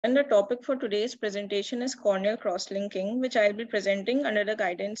And the topic for today's presentation is corneal crosslinking, which I'll be presenting under the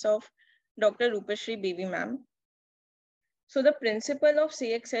guidance of Dr. Rupashri BV ma'am. So the principle of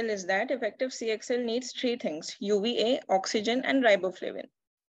CXL is that effective CXL needs three things: UVA, oxygen, and riboflavin.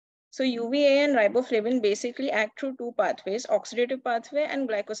 So UVA and riboflavin basically act through two pathways: oxidative pathway and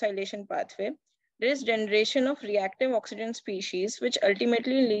glycosylation pathway. There is generation of reactive oxygen species, which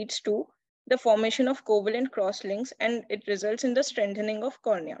ultimately leads to the formation of covalent crosslinks, and it results in the strengthening of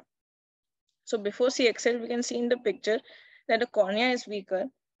cornea. So before CXL, we can see in the picture that the cornea is weaker.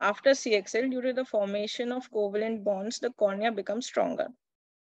 After CXL, due to the formation of covalent bonds, the cornea becomes stronger.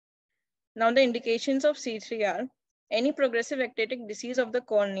 Now the indications of C3R: any progressive ectatic disease of the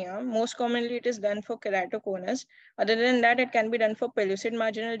cornea. Most commonly it is done for keratoconus. Other than that, it can be done for pellucid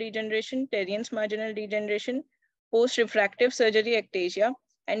marginal degeneration, Terrien's marginal degeneration, post-refractive surgery ectasia,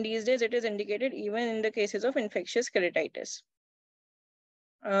 and these days it is indicated even in the cases of infectious keratitis.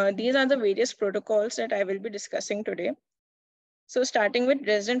 These are the various protocols that I will be discussing today. So starting with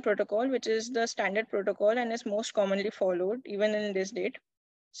resident protocol, which is the standard protocol and is most commonly followed even in this date.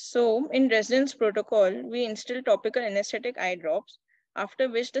 So in residence protocol, we instill topical anesthetic eye drops, after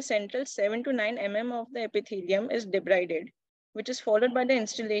which the central 7 to 9 mm of the epithelium is debrided, which is followed by the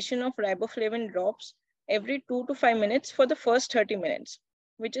installation of riboflavin drops every 2 to 5 minutes for the first 30 minutes,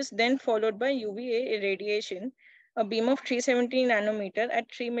 which is then followed by UVA irradiation. A beam of 370 nanometer at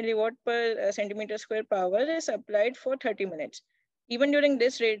 3 milliwatt per centimeter square power is applied for 30 minutes. Even during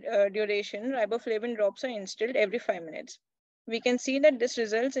this duration, riboflavin drops are instilled every 5 minutes. We can see that this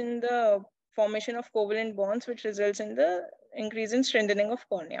results in the formation of covalent bonds, which results in the increase in strengthening of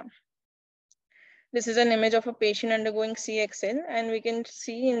cornea. This is an image of a patient undergoing CXL, and we can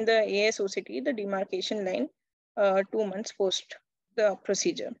see in the ASOCT the demarcation line 2 months post the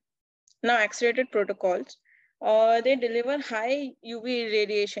procedure. Now, accelerated protocols. They deliver high UV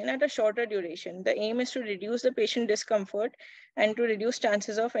radiation at a shorter duration. The aim is to reduce the patient discomfort and to reduce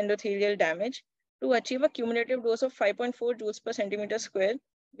chances of endothelial damage. To achieve a cumulative dose of 5.4 joules per centimeter square,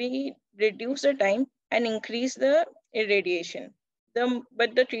 we reduce the time and increase the irradiation.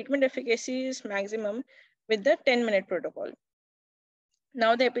 But the treatment efficacy is maximum with the 10-minute protocol.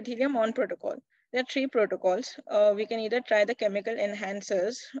 Now the epithelium on protocol. There are three protocols. We can either try the chemical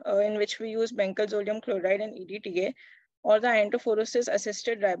enhancers, in which we use benzalkonium chloride and EDTA, or the iontophoresis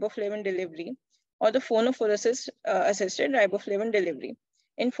assisted riboflavin delivery, or the phonophoresis assisted riboflavin delivery.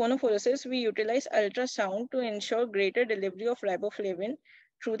 In phonophoresis, we utilize ultrasound to ensure greater delivery of riboflavin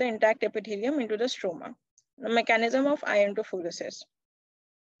through the intact epithelium into the stroma. The mechanism of iontophoresis.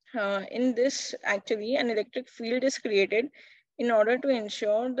 In this, actually, an electric field is created in order to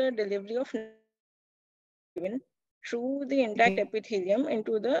ensure the delivery of through the intact epithelium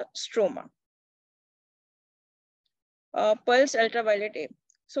into the stroma. Pulse ultraviolet A.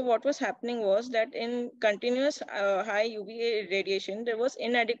 So what was happening was that in continuous high UVA radiation, there was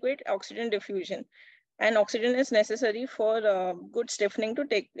inadequate oxygen diffusion, and oxygen is necessary for good stiffening to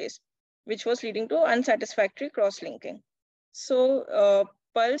take place, which was leading to unsatisfactory cross-linking. So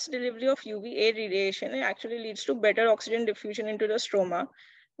pulse delivery of UVA radiation actually leads to better oxygen diffusion into the stroma,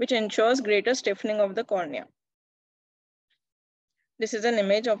 which ensures greater stiffening of the cornea. This is an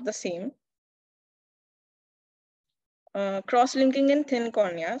image of the same. Cross-linking in thin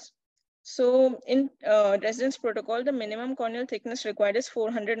corneas. So in residence protocol, the minimum corneal thickness required is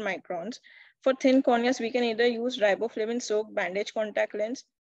 400 microns. For thin corneas, we can either use riboflavin-soaked bandage contact lens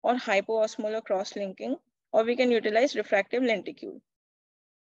or hypoosmolar cross-linking, or we can utilize refractive lenticule.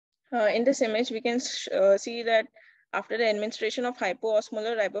 In this image, we can see that after the administration of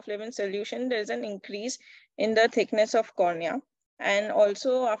hypoosmolar riboflavin solution, there is an increase in the thickness of cornea. And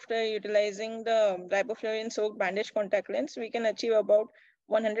also after utilizing the riboflavin soaked bandage contact lens, we can achieve about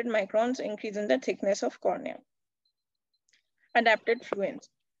 100 microns increase in the thickness of cornea. Adapted fluence.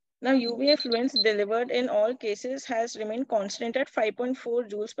 Now UVA fluence delivered in all cases has remained constant at 5.4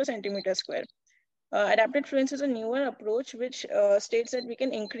 joules per centimeter square. Adapted fluence is a newer approach which states that we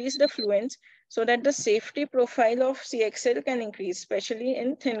can increase the fluence so that the safety profile of CXL can increase, especially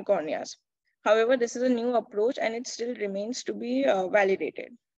in thin corneas. However, this is a new approach and it still remains to be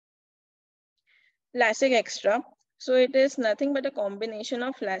validated. LASIK extra. So it is nothing but a combination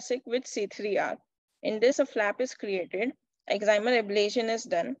of LASIK with C3R. In this, a flap is created, excimer ablation is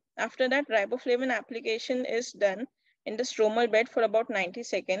done. After that, riboflavin application is done in the stromal bed for about 90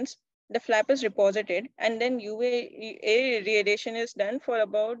 seconds. The flap is reposited, and then UVA radiation is done for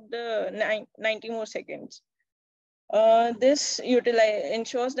about 90 more seconds. This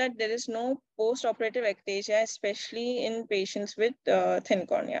ensures that there is no post-operative ectasia, especially in patients with thin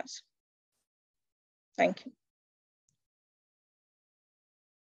corneas. Thank you.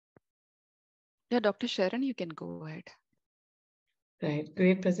 Yeah, Dr. Sharon, you can go ahead. Right.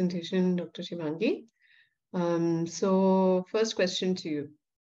 Great presentation, Dr. Shivangi. So first question to you.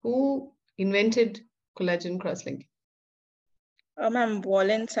 Who invented collagen crosslinking? Ma'am,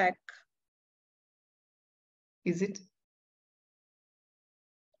 Wallensack. Is it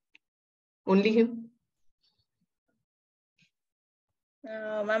only him?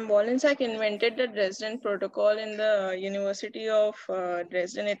 Ma'am, Wallensack invented the Dresden Protocol in the University of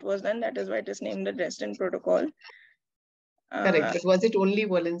Dresden. It was done. That is why it is named the Dresden Protocol. Correct. But was it only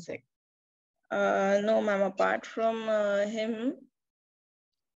Wallensack? No, ma'am. Apart from him,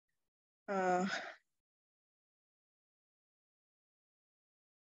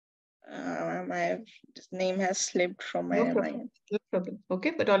 my name has slipped from my mind. No problem.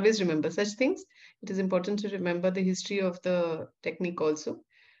 Okay, but always remember such things. It is important to remember the history of the technique also.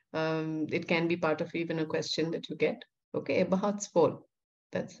 It can be part of even a question that you get. Okay, Eberhard Spohl,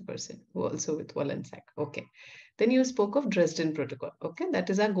 that's the person who also with Wallensack. Okay, then you spoke of Dresden Protocol. Okay, that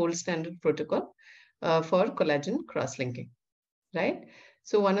is our gold standard protocol for collagen cross-linking, right?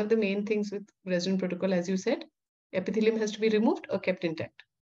 So one of the main things with Dresden Protocol, as you said, epithelium has to be removed or kept intact.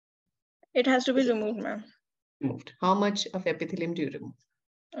 It has to be removed, ma'am. Removed. How much of epithelium do you remove?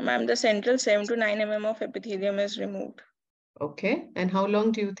 Ma'am, the central 7 to 9 mm of epithelium is removed. Okay. And how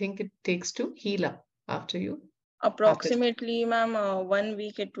long do you think it takes to heal up after you? Approximately, ma'am, 1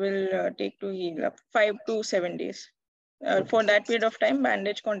 week it will take to heal up, 5 to 7 days. Okay. For that period of time,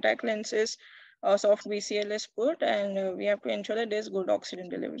 bandage, contact lenses, soft BCL is put, and we have to ensure that there's good oxygen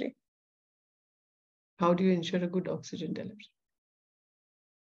delivery. How do you ensure a good oxygen delivery?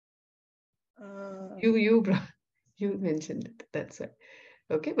 You mentioned it. That's it.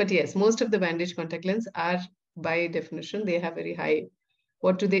 Okay. But yes, most of the bandage contact lens are, by definition, they have very high.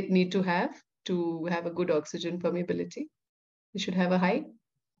 What do they need to have a good oxygen permeability? They should have a high.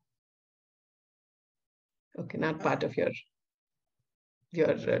 Okay, not part of your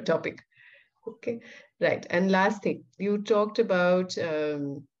topic. Okay, right. And last thing, you talked about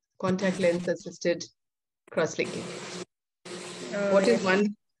contact lens assisted cross-linking. What is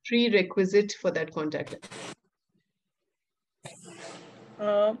one prerequisite for that contact lens?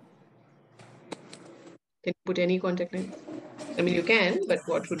 Can you put any contact lens? I mean, you can, but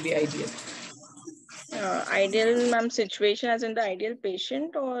what would be ideal? Ideal, ma'am, situation as in the ideal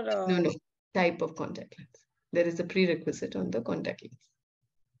patient or? No, type of contact lens. There is a prerequisite on the contact lens.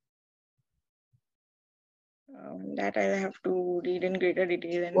 That I have to read in greater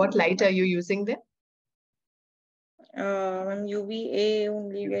detail. What light are you using there? UVA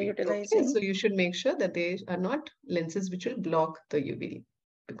only we are utilizing. Okay, so you should make sure that they are not lenses which will block the UV,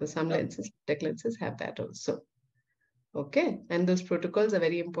 because some lenses, contact lenses, have that also. Okay, and those protocols are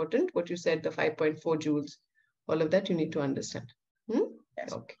very important. What you said, the 5.4 joules, all of that you need to understand.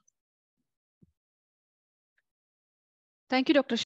 Yes. Okay. Thank you, Dr.